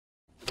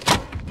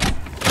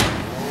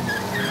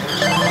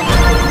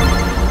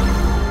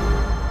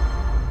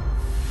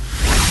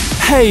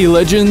Hey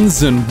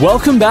legends, and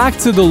welcome back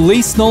to the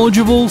least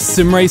knowledgeable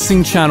sim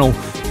racing channel,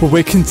 where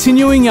we're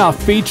continuing our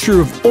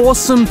feature of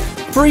awesome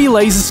free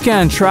laser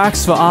scan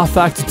tracks for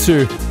rFactor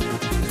 2.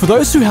 For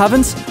those who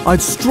haven't,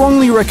 I'd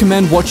strongly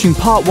recommend watching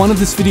part 1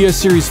 of this video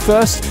series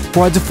first,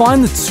 where I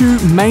define the two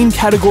main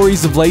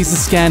categories of laser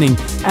scanning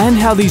and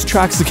how these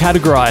tracks are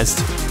categorized.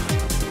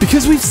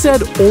 Because we've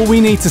said all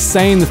we need to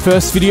say in the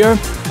first video,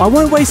 I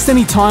won't waste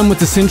any time with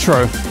this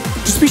intro.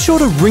 Just be sure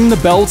to ring the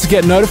bell to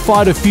get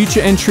notified of future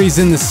entries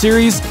in the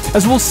series,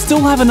 as we'll still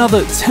have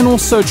another 10 or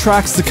so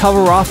tracks to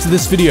cover after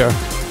this video.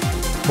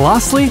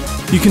 Lastly,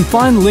 you can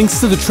find links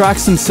to the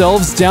tracks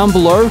themselves down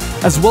below,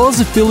 as well as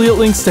affiliate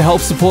links to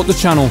help support the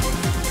channel.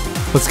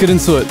 Let's get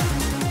into it.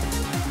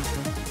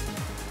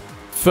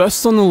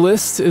 First on the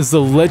list is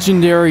the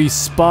legendary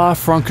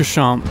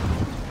Spa-Francorchamps.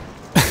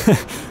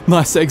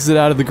 Nice exit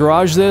out of the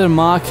garage there to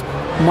mark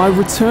my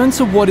return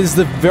to what is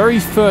the very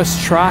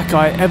first track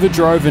I ever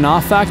drove in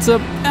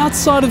rFactor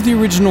outside of the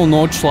original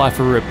Nordschleife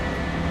rip.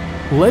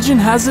 Legend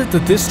has it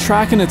that this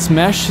track and its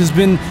mesh has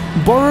been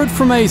borrowed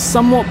from a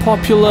somewhat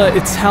popular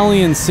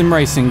Italian sim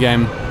racing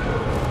game.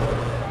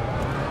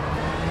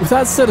 With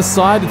that set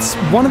aside, it's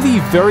one of the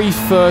very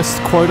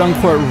first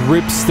quote-unquote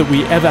rips that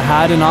we ever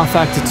had in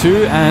rFactor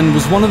 2, and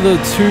was one of the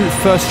two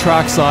first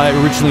tracks I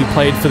originally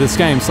played for this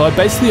game. So I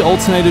basically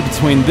alternated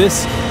between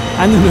this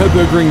and the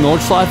Nürburgring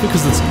Nordschleife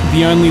because it's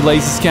the only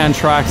laser scan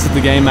tracks that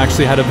the game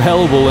actually had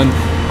available, and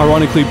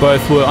ironically both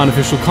were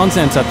unofficial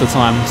content at the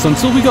time. So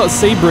until we got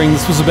Sebring,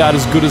 this was about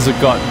as good as it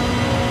got.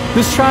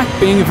 This track,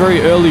 being a very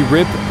early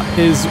rip,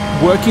 is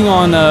working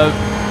on a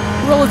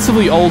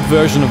relatively old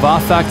version of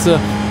rFactor.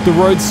 The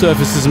road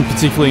surface isn't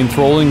particularly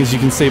enthralling, as you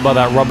can see by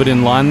that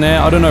rubbered-in line there.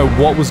 I don't know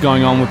what was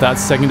going on with that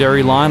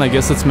secondary line. I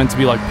guess it's meant to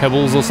be like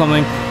pebbles or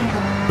something.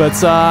 But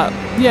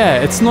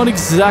yeah, it's not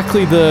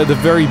exactly the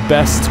very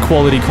best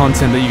quality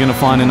content that you're going to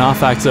find in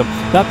rFactor.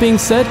 That being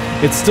said,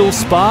 it's still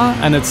Spa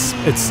and it's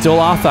still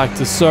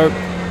rFactor. So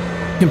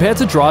compared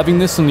to driving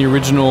this on the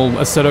original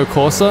Assetto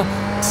Corsa,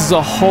 this is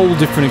a whole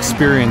different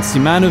experience. The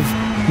amount of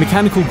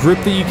mechanical grip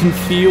that you can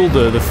feel,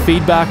 the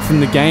feedback from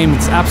the game,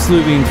 it's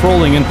absolutely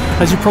enthralling. And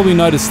as you probably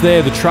noticed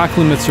there, the track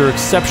limits are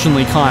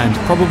exceptionally kind,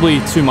 probably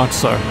too much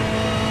so.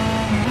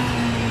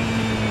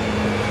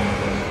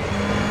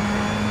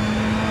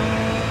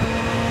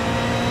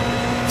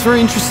 It's very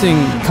interesting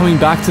coming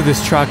back to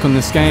this track on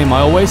this game.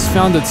 I always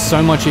found it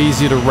so much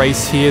easier to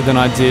race here than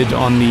I did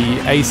on the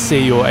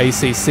AC or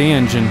ACC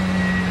engine.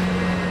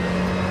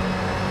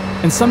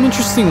 In some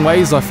interesting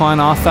ways, I find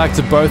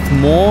rFactor both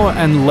more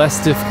and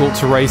less difficult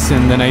to race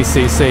in than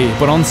ACC,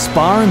 but on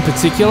Spa in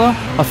particular,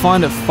 I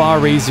find it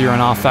far easier in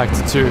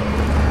rFactor 2.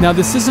 Now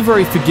this is a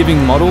very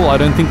forgiving model. I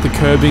don't think the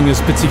curbing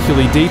is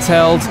particularly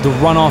detailed. The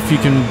runoff you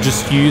can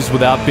just use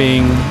without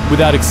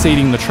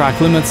exceeding the track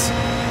limits.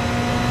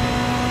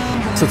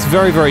 So it's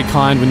very, very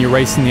kind when you're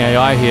racing the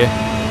AI here.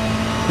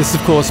 This,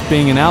 of course,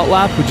 being an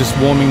outlap, we're just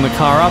warming the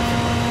car up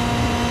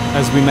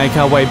as we make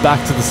our way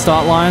back to the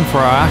start line for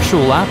our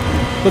actual lap.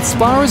 But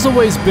Spa has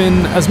always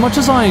been, as much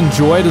as I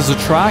enjoy it as a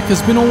track,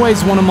 has been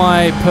always one of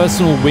my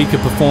personal weaker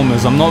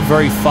performers. I'm not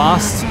very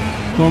fast,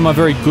 nor am I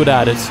very good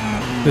at it.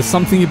 There's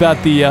something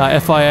about the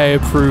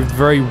FIA-approved,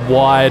 very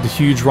wide,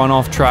 huge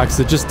runoff tracks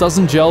that just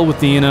doesn't gel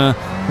with the inner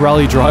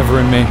rally driver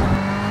in me.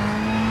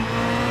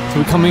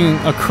 So we're coming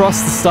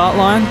across the start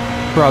line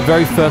for our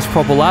very first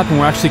proper lap, and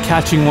we're actually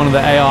catching one of the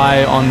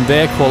AI on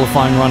their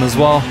qualifying run as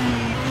well.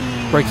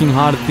 Braking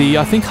hard at the,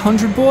 I think,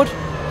 100 board.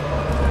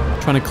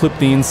 Trying to clip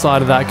the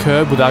inside of that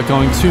curb without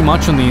going too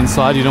much on the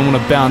inside. You don't want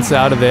to bounce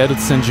out of there to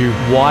send you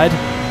wide.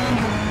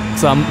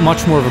 It's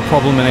much more of a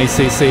problem in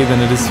ACC than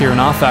it is here in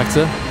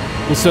rFactor.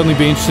 It will certainly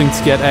be interesting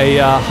to get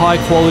a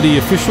high-quality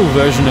official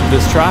version of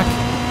this track.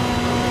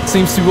 It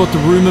seems to be what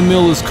the rumor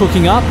mill is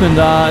cooking up, and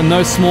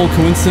no small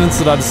coincidence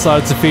that I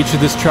decided to feature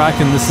this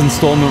track in this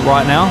installment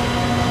right now.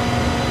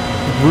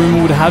 The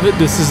rumor would have it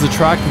this is the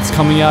track that's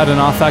coming out in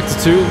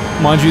rFactor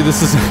 2. Mind you,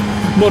 this is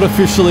not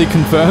officially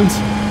confirmed.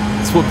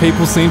 It's what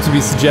people seem to be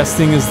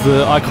suggesting as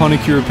the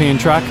iconic European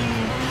track.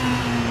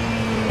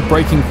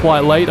 Braking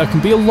quite late. I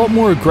can be a lot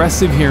more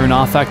aggressive here in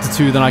rFactor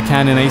 2 than I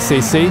can in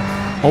ACC.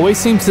 I always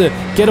seem to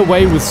get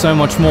away with so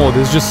much more.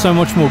 There's just so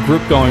much more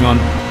grip going on.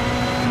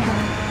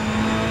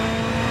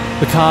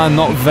 The car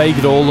not vague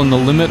at all on the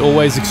limit,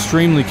 always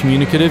extremely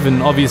communicative,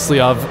 and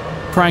obviously I've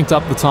cranked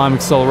up the time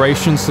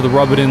acceleration, so the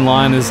rubbered-in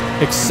line is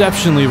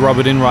exceptionally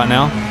rubbered in right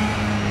now.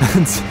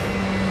 And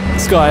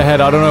this guy ahead,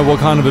 I don't know what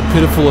kind of a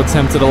pitiful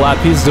attempt at a lap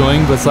he's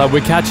doing, but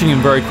we're catching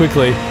him very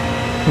quickly.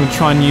 I'm going to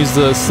try and use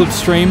the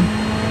slipstream,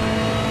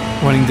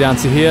 running down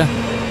to here,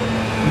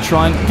 and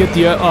try and get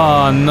the...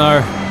 oh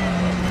no.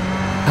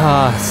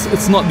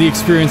 It's not the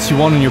experience you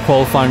want in your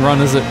qualifying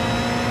run, is it?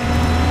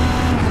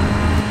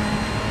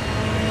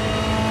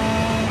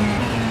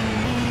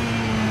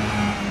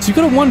 So you've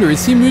got to wonder,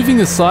 is he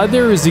moving aside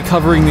there, or is he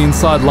covering the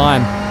inside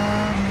line?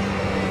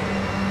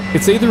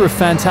 It's either a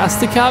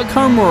fantastic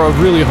outcome or a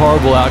really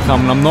horrible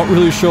outcome, and I'm not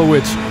really sure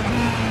which.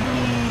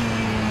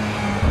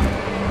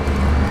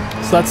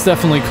 So that's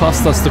definitely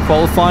cost us the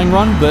qualifying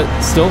run, but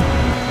still,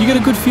 you get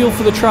a good feel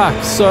for the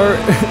track. So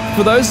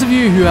for those of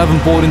you who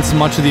haven't bought into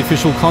much of the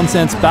official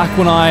content, back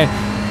when I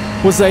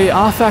was a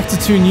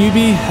rFactor 2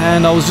 newbie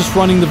and I was just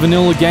running the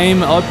vanilla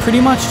game, I pretty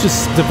much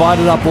just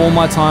divided up all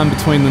my time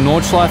between the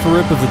Nordschleife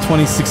rip of the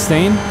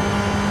 2016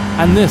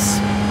 and this.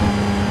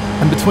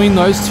 And between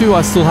those two,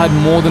 I still had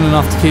more than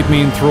enough to keep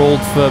me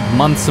enthralled for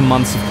months and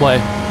months of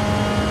play.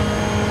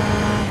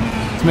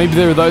 So maybe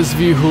there are those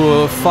of you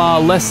who are far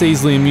less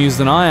easily amused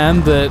than I am,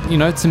 but you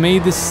know, to me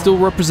this still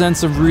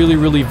represents a really,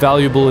 really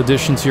valuable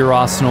addition to your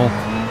arsenal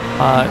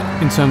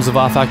in terms of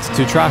rFactor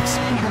 2 tracks.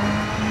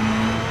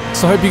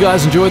 So I hope you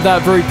guys enjoyed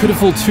that very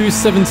pitiful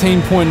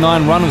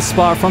 2:17.9 run of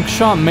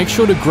Spa-Francorchamps. Make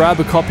sure to grab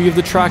a copy of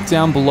the track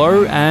down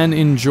below and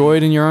enjoy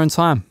it in your own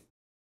time.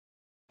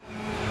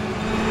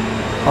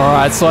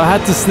 Alright, so I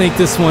had to sneak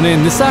this one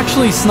in. This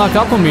actually snuck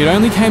up on me. It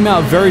only came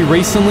out very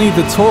recently.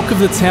 The talk of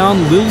the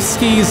town, Lil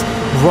Ski's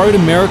Road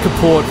America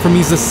port from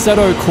his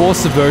Assetto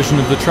Corsa version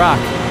of the track.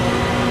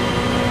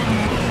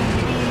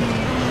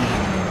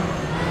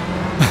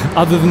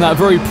 Other than that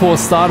very poor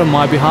start on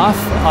my behalf,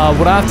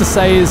 what I have to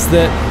say is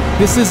that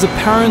this is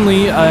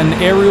apparently an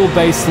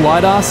aerial-based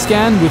LiDAR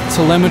scan with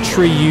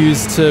telemetry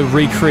used to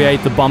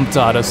recreate the bump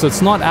data. So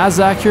it's not as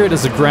accurate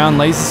as a ground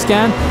laser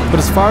scan, but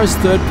as far as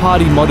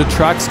third-party modded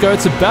tracks go,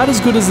 it's about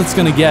as good as it's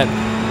going to get.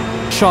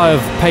 Shy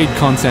of paid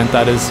content,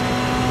 that is.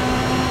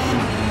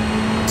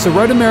 So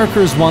Road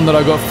America is one that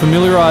I got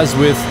familiarized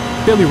with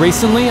fairly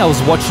recently. I was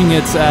watching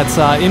it at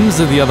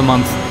IMSA the other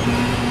month.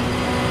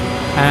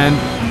 And,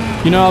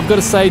 you know, I've got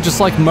to say, just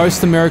like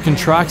most American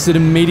tracks, it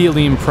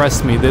immediately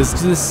impressed me. There's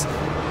this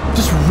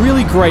just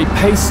really great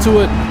pace to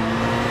it.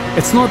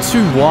 It's not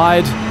too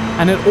wide,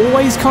 and it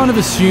always kind of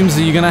assumes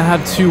that you're going to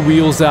have two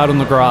wheels out on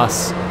the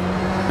grass.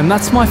 And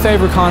that's my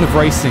favorite kind of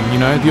racing, you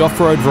know, the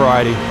off-road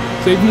variety.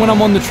 So even when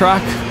I'm on the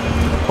track,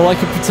 I like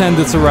to pretend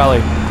it's a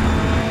rally.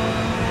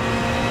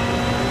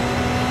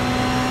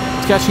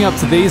 Catching up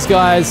to these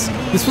guys,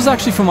 this was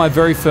actually from my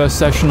very first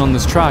session on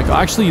this track.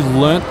 I actually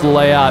learnt the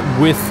layout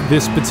with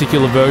this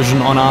particular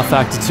version on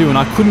rFactor 2, and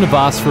I couldn't have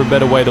asked for a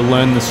better way to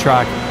learn this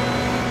track.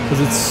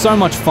 Because it's so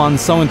much fun,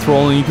 so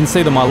enthralling. You can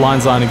see that my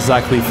lines aren't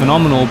exactly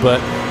phenomenal, but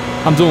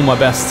I'm doing my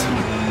best.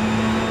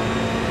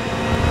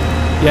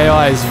 The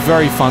AI is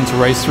very fun to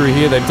race through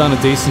here. They've done a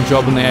decent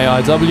job in the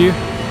AIW.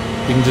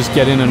 You can just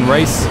get in and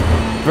race.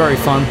 Very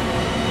fun.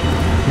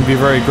 You can be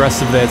very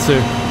aggressive there too.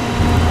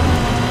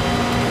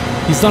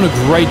 He's done a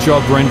great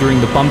job rendering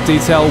the bump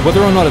detail.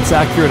 Whether or not it's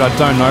accurate, I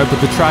don't know, but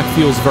the track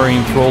feels very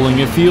enthralling.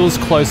 It feels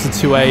closer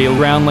to a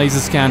round laser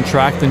scan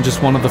track than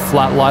just one of the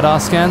flat LiDAR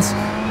scans.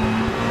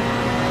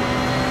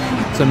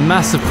 So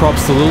massive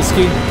props to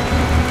Lilski.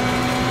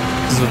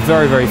 This is a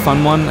very, very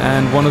fun one,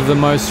 and one of the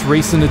most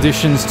recent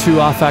additions to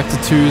rFactor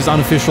 2's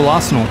unofficial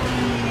arsenal.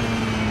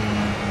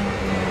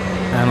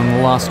 And on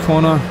the last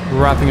corner,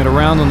 wrapping it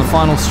around on the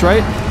final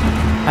straight.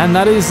 And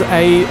that is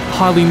a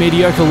highly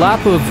mediocre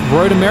lap of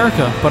Road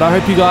America. But I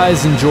hope you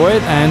guys enjoy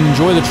it and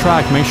enjoy the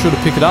track. Make sure to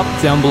pick it up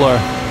down below.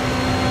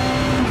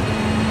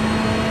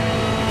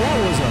 That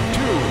was a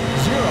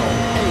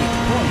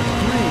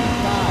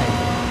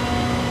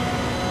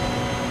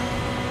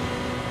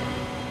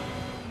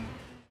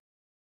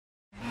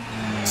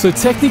 2:08.35. So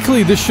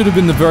technically this should have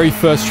been the very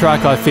first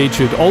track I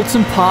featured.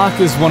 Oulton Park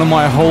is one of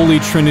my holy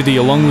trinity,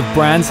 along with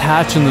Brands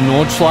Hatch and the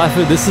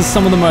Nordschleife. This is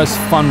some of the most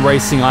fun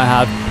racing I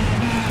have.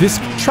 This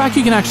track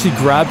you can actually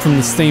grab from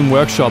the Steam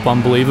Workshop,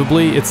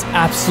 unbelievably. It's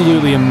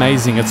absolutely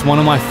amazing. It's one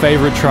of my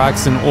favorite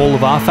tracks in all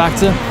of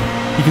rFactor.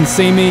 You can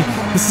see me.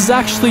 This is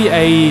actually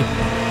a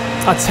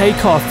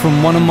takeoff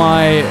from one of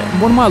my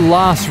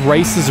last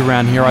races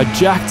around here. I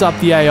jacked up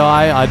the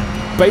AI. I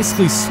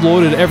basically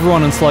slaughtered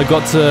everyone until I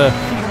got to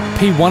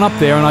P1 up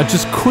there, and I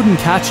just couldn't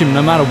catch him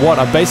no matter what.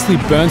 I basically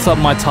burnt up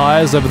my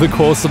tires over the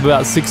course of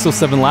about 6 or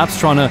 7 laps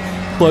trying to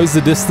close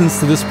the distance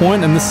to this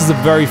point, and this is a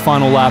very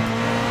final lap.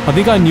 I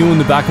think I knew in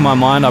the back of my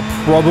mind I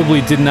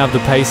probably didn't have the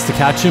pace to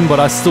catch him, but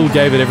I still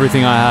gave it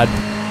everything I had.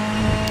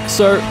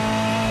 So,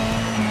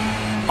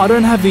 I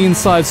don't have the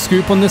inside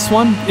scoop on this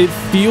one. It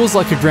feels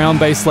like a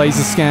ground-based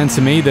laser scan to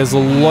me. There's a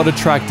lot of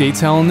track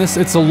detail in this.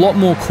 It's a lot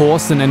more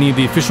coarse than any of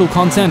the official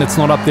content. It's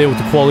not up there with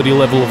the quality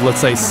level of,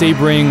 let's say,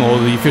 Sebring or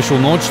the official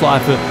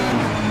Nordschleife.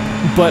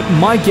 But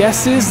my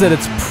guess is that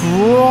it's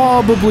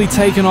probably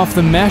taken off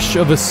the mesh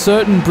of a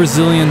certain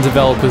Brazilian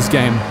developer's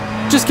game.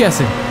 Just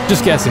guessing,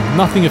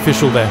 nothing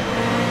official there.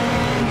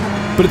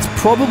 But it's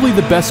probably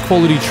the best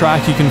quality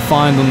track you can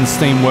find on the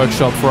Steam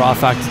Workshop for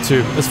rFactor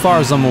 2, as far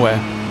as I'm aware.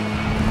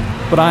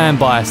 But I am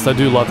biased, I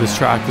do love this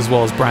track, as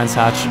well as Brands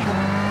Hatch.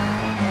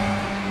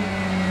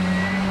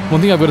 One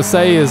thing I've got to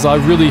say is I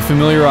really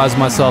familiarized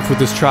myself with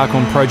this track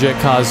on Project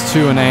Cars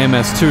 2 and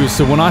AMS 2,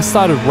 so when I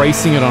started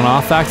racing it on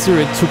rFactor,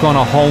 it took on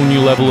a whole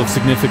new level of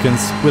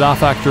significance, with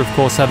rFactor of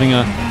course having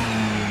a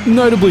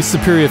notably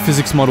superior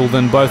physics model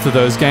than both of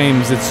those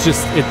games. It's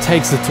just, it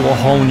takes it to a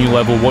whole new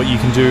level, what you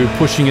can do,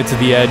 pushing it to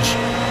the edge.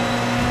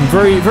 I'm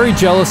very, very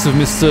jealous of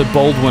Mr.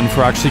 Baldwin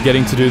for actually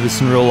getting to do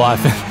this in real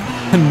life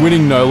and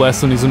winning no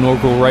less on his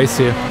inaugural race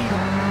here.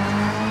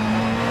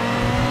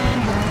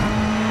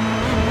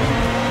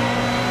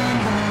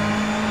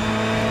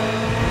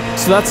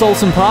 So that's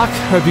Oulton Park.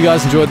 Hope you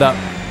guys enjoyed that.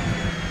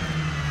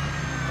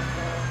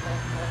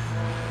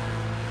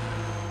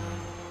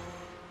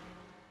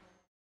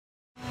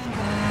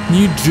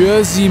 New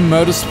Jersey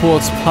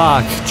Motorsports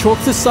Park. Chalk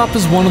this up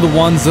as one of the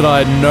ones that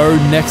I know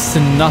next to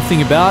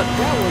nothing about.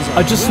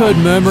 I just heard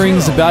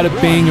murmurings about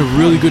it being a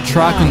really good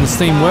track on the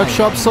Steam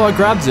Workshop, so I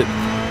grabbed it.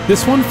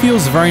 This one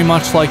feels very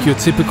much like your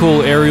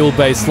typical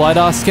aerial-based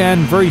LiDAR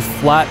scan, very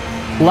flat,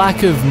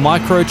 lack of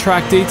micro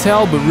track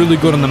detail, but really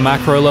good on the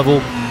macro level.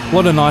 A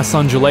lot of nice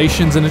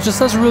undulations, and it just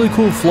has a really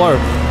cool flow.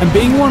 And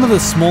being one of the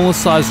smaller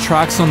sized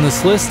tracks on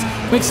this list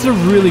makes it a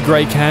really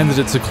great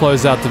candidate to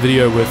close out the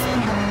video with.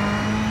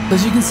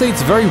 As you can see,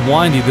 it's very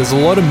windy. There's a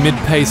lot of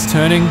mid-pace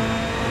turning.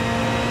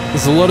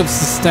 There's a lot of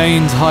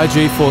sustained high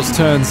G-force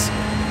turns.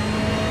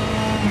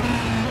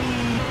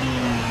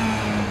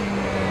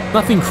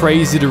 Nothing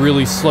crazy to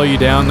really slow you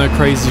down, no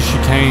crazy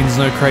chicanes,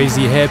 no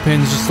crazy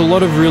hairpins, just a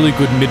lot of really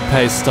good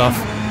mid-pace stuff.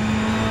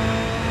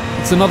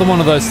 It's another one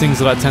of those things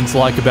that I tend to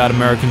like about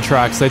American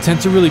tracks. They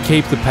tend to really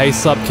keep the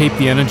pace up, keep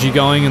the energy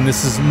going, and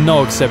this is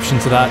no exception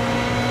to that.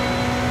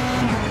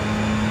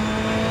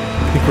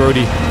 I think we're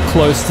already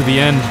close to the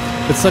end.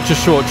 It's such a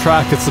short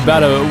track, it's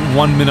about a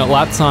 1 minute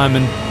lap time,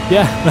 and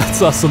yeah,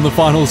 that's us on the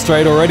final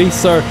straight already.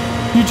 So,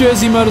 New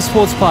Jersey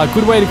Motorsports Park,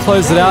 good way to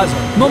close it out.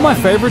 Not my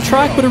favorite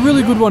track, but a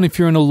really good one if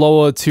you're in a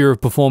lower tier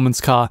of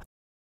performance car.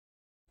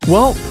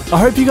 Well, I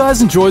hope you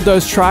guys enjoyed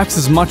those tracks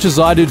as much as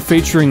I did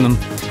featuring them.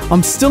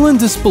 I'm still in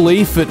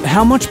disbelief at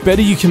how much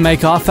better you can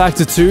make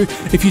rFactor 2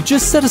 if you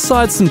just set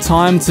aside some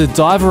time to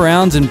dive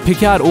around and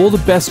pick out all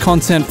the best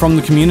content from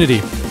the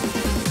community.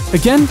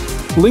 Again,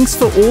 links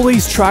for all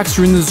these tracks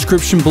are in the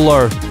description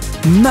below.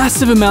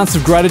 Massive amounts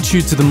of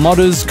gratitude to the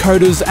modders,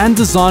 coders, and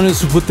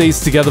designers who put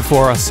these together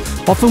for us,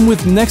 often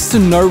with next to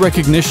no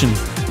recognition.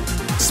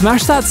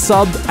 Smash that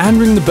sub and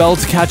ring the bell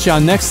to catch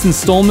our next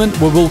installment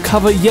where we'll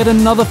cover yet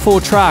another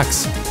 4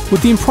 tracks.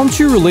 With the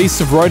impromptu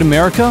release of Road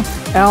America,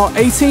 our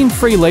 18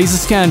 free laser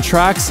scan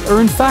tracks are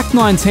in fact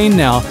 19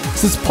 now,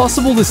 so it's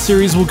possible this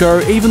series will go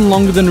even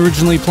longer than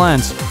originally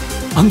planned.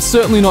 I'm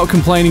certainly not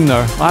complaining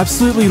though. I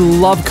absolutely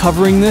love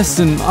covering this,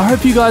 and I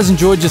hope you guys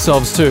enjoyed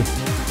yourselves too.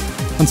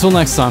 Until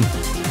next time.